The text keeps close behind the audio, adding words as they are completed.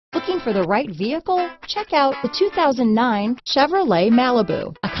Looking for the right vehicle? Check out the 2009 Chevrolet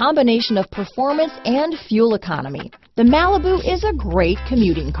Malibu, a combination of performance and fuel economy. The Malibu is a great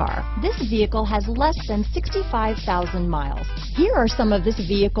commuting car. This vehicle has less than 65,000 miles. Here are some of this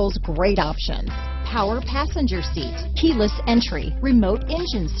vehicle's great options: power passenger seat, keyless entry, remote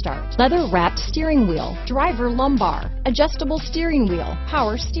engine start, leather-wrapped steering wheel, driver lumbar, adjustable steering wheel,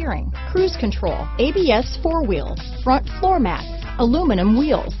 power steering, cruise control, ABS four-wheel, front floor mats, aluminum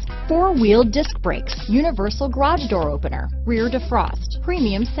wheels, four-wheel disc brakes, universal garage door opener, rear defrost,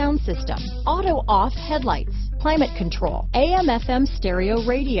 premium sound system, auto-off headlights, climate control, AM/FM stereo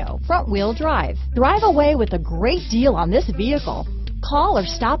radio, front-wheel drive. Drive away with a great deal on this vehicle. Call or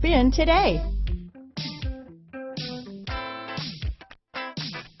stop in today.